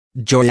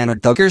Joanna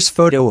Duggar's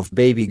photo of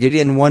baby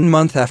Gideon 1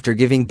 month after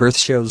giving birth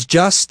shows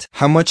just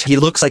how much he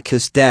looks like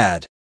his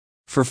dad.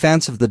 For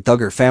fans of the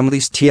Duggar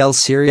family's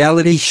TLC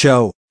reality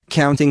show,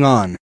 Counting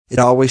On, it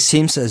always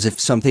seems as if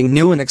something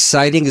new and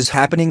exciting is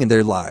happening in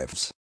their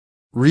lives.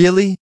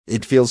 Really,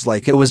 it feels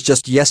like it was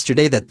just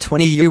yesterday that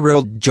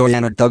 20-year-old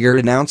Joanna Duggar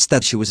announced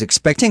that she was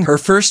expecting her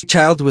first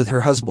child with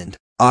her husband,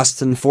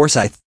 Austin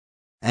Forsyth.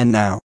 And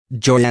now,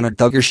 Joanna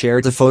Duggar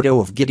shared a photo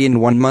of Gideon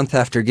 1 month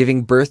after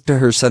giving birth to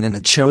her son, and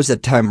it shows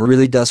that time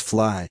really does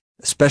fly,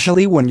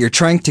 especially when you're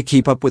trying to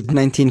keep up with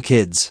 19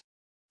 kids.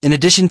 In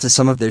addition to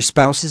some of their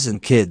spouses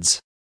and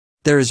kids,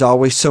 there is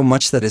always so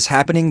much that is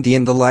happening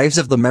in the lives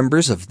of the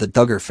members of the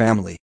Duggar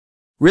family.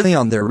 Really,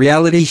 on their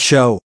reality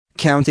show,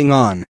 Counting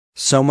On,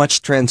 so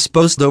much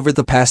transposed over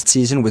the past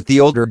season with the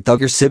older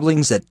Duggar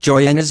siblings that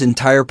Joanna's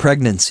entire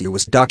pregnancy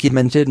was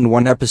documented in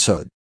one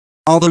episode.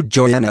 Although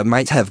Joanna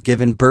might have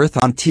given birth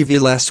on TV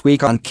last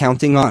week on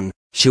Counting On,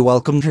 she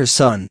welcomed her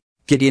son,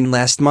 Gideon,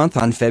 last month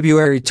on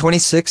February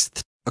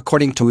 26th,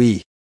 according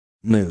to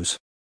mShows.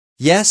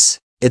 Yes,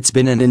 it's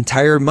been an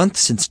entire month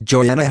since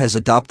Joanna has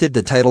adopted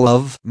the title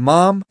of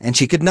Mom, and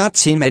she could not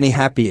seem any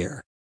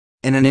happier.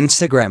 In an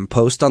Instagram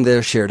post on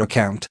their shared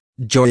account,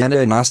 Joanna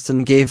and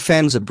Austin gave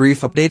fans a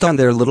brief update on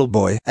their little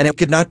boy, and it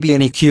could not be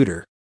any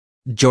cuter.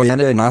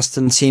 Joanna and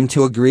Austin seem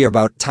to agree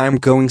about time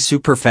going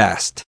super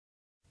fast.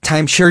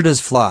 Time sure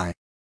does fly.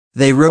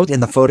 They wrote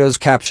in the photo's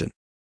caption,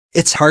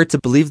 "It's hard to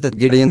believe that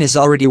Gideon is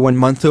already 1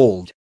 month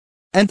old."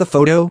 And the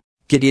photo,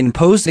 Gideon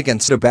posed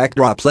against a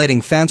backdrop,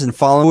 letting fans and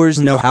followers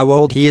know how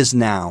old he is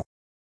now.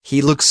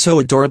 He looks so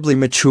adorably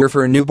mature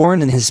for a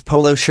newborn in his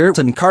polo shirt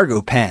and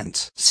cargo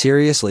pants.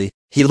 Seriously,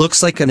 he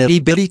looks like an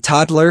itty-bitty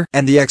toddler,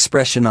 and the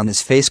expression on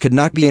his face could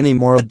not be any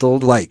more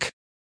adult-like.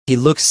 He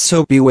looks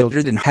so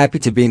bewildered and happy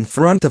to be in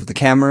front of the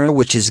camera,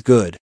 which is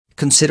good,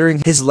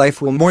 considering his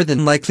life will more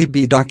than likely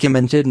be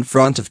documented in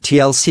front of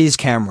TLC's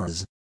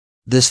cameras.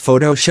 This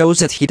photo shows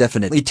that he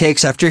definitely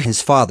takes after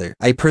his father.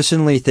 I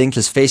personally think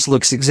his face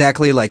looks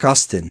exactly like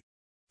Austin.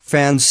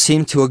 Fans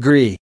seem to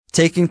agree,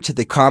 taking to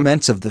the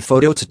comments of the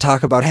photo to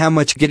talk about how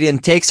much Gideon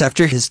takes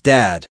after his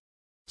dad.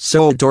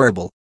 "So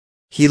adorable.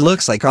 He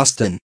looks like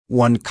Austin,"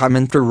 one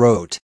commenter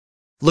wrote.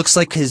 "Looks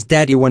like his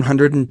daddy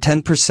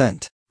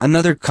 110%,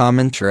 another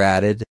commenter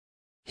added.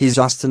 "He's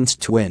Austin's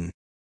twin."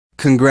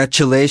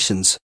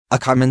 "Congratulations," a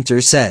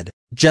commenter said,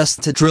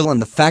 just to drill on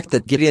the fact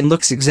that Gideon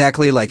looks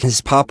exactly like his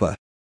papa.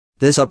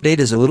 This update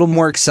is a little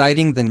more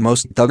exciting than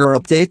most Duggar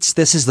updates.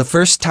 This is the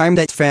first time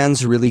that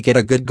fans really get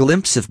a good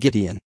glimpse of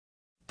Gideon.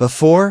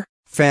 Before,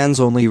 fans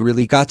only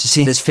really got to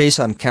see his face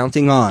on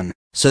Counting On,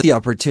 so the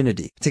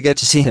opportunity to get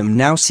to see him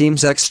now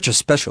seems extra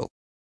special.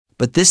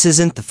 But this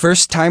isn't the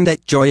first time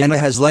that Joanna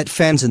has let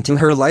fans into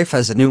her life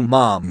as a new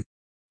mom.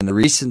 In a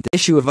recent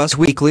issue of Us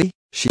Weekly,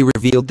 she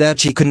revealed that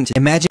she couldn't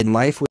imagine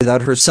life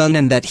without her son,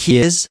 and that he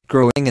is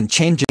growing and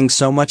changing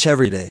so much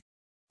every day.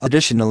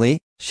 Additionally,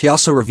 she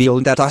also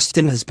revealed that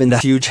Austin has been a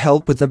huge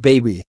help with the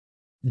baby.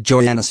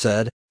 Joanna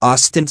said,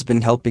 "Austin's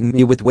been helping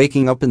me with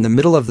waking up in the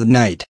middle of the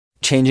night,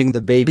 changing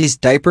the baby's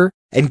diaper,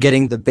 and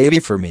getting the baby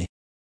for me.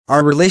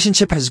 Our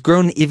relationship has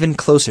grown even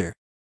closer.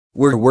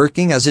 We're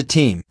working as a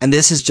team, and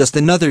this is just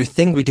another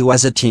thing we do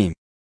as a team."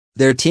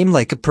 Their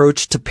team-like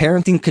approach to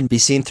parenting can be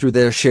seen through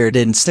their shared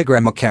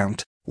Instagram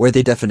account, where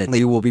they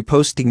definitely will be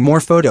posting more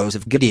photos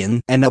of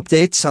Gideon and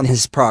updates on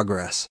his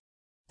progress.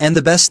 And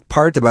the best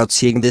part about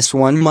seeing this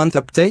 1 month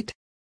update?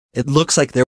 It looks like there